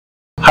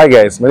Hi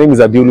guys, my name is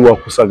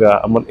Saga.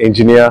 I'm an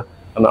engineer,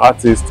 an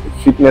artist, a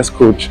fitness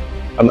coach,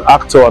 an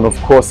actor, and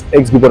of course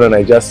ex-Big Brother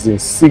Naija season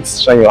 6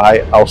 Shine Your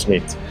Eye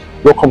housemate.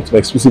 Welcome to my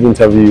exclusive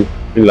interview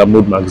in La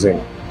Mode magazine.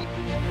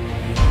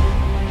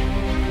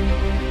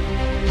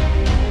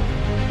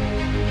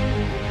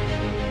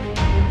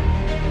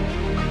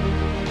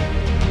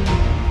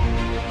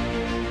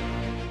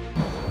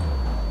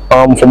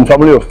 I'm from a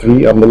family of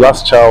 3. I'm the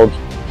last child,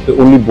 the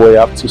only boy.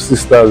 I have 2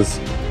 sisters.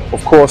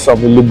 Of course, I'm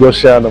a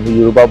Lagosian, I'm a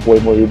Yoruba boy,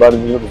 more Yoruba,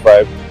 you know the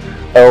vibe.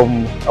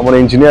 I'm an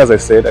engineer, as I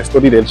said. I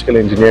studied electrical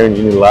engineering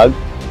in Lag.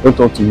 Went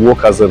on to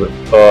work as a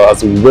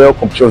well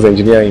computer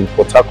engineer in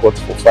Port Harcourt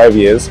for 5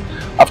 years.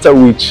 After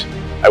which,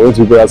 I went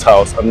to Brother's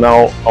house, and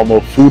now I'm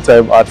a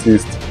full-time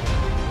artist,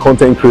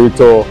 content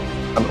creator,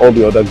 and all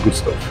the other good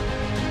stuff.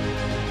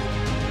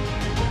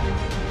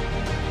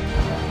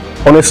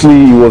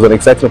 Honestly, it was an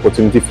exciting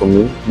opportunity for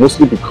me,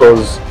 mostly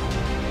because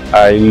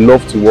I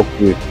love to work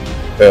with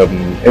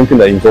anything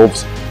that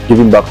involves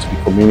giving back to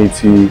the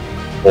community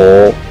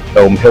or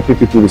helping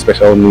people with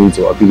special needs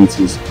or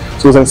abilities. So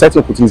it was an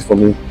exciting opportunity for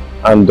me,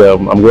 and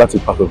I'm glad to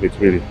be part of it,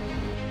 really.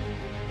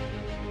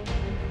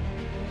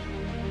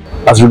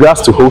 As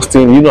regards to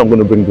hosting, you know I'm going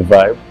to bring the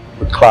vibe,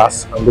 the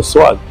class, and the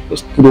swag.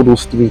 Just put all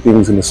those 3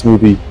 things in a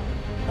smoothie,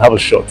 have a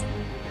shot.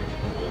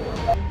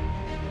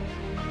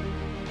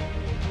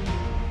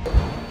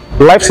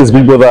 Life since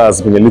Big Brother has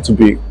been a little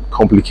bit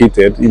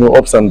complicated, you know,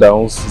 ups and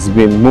downs. It's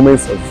been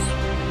moments of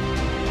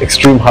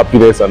extreme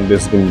happiness, and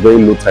there's been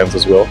very low times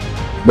as well.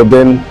 But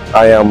then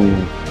I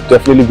am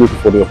definitely grateful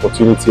for the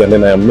opportunity, and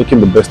then I am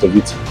making the best of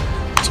it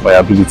to my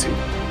ability.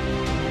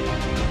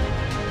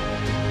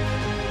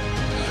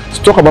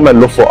 To talk about my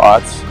love for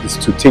art is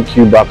to take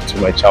you back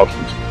to my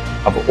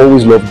childhood. I've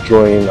always loved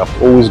drawing.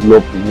 I've always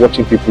loved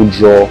watching people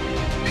draw,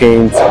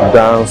 paint,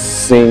 dance,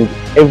 sing,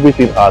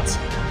 everything art.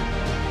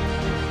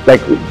 Like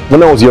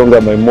when I was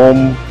younger, my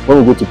mom, when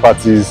we go to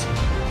parties,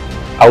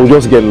 I would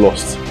just get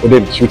lost. But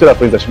then she would tell her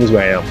friends that she knows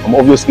where I am. I'm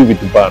obviously with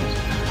the band.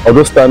 I'll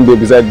just stand there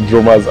beside the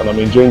drummers, and I'm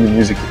enjoying the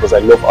music because I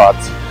love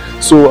art.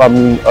 So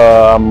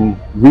I'm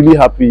really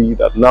happy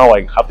that now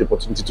I have the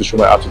opportunity to show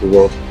my art to the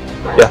world.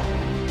 Yeah.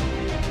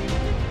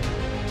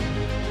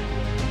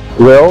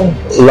 Well,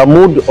 La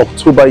Mode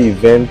October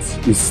event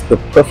is the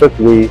perfect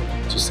way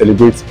to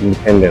celebrate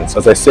independence.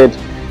 As I said,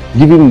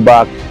 giving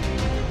back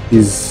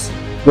is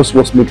just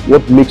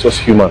what makes us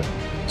human.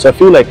 So I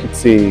feel like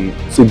it's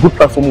a good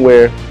platform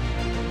where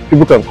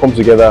people can come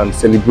together and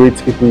celebrate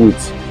people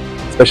with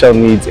special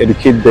needs,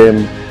 educate them,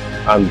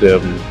 and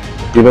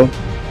you know,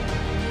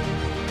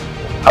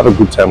 have a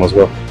good time as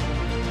well.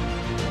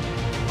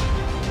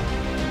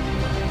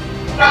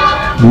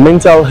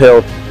 Mental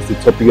health is the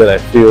topic that I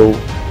feel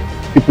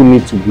people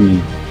need to be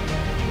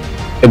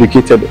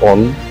educated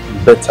on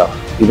better.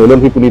 You know,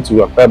 people need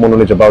to acquire more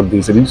knowledge about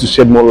this. They need to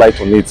shed more light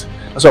on it.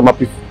 That's why I'm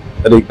happy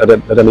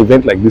that an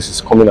event like this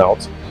is coming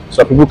out,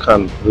 so that people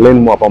can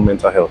learn more about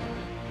mental health.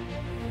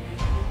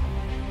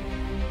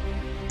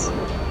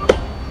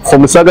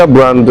 From the Saga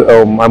brand,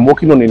 I'm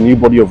working on a new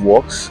body of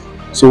works,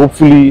 so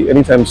hopefully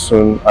anytime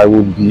soon I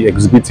will be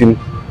exhibiting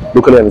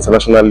locally and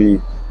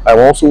internationally. I'm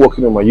also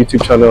working on my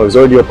YouTube channel. It's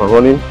already up and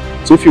running,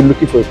 so if you're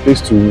looking for a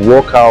place to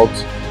work out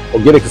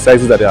or get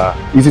exercises that are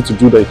easy to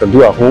do, that you can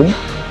do at home, you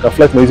can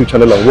fly to my YouTube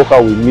channel and work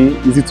out with me.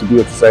 Easy to do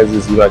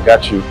exercises, you know, I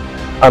got you.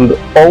 And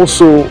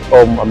also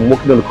I'm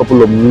working on a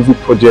couple of music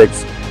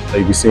projects that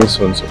you'll be seeing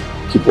soon, so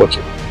keep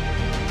watching.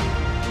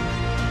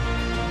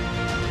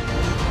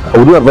 I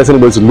wouldn't advise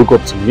anybody to look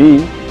up to me,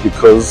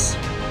 because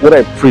what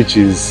I preach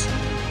is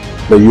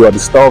that you are the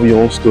star of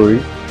your own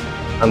story,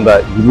 and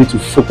that you need to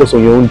focus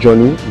on your own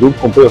journey. Don't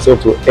compare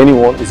yourself to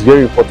anyone. It's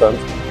very important.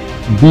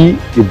 Be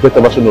a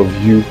better version of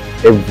you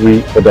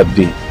every other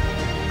day.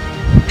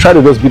 Try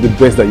to just be the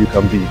best that you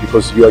can be,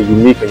 because you are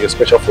unique and you're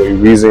special for a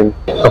reason.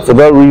 And for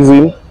that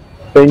reason,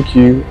 thank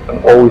you,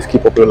 and always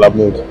keep up your lab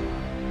mode.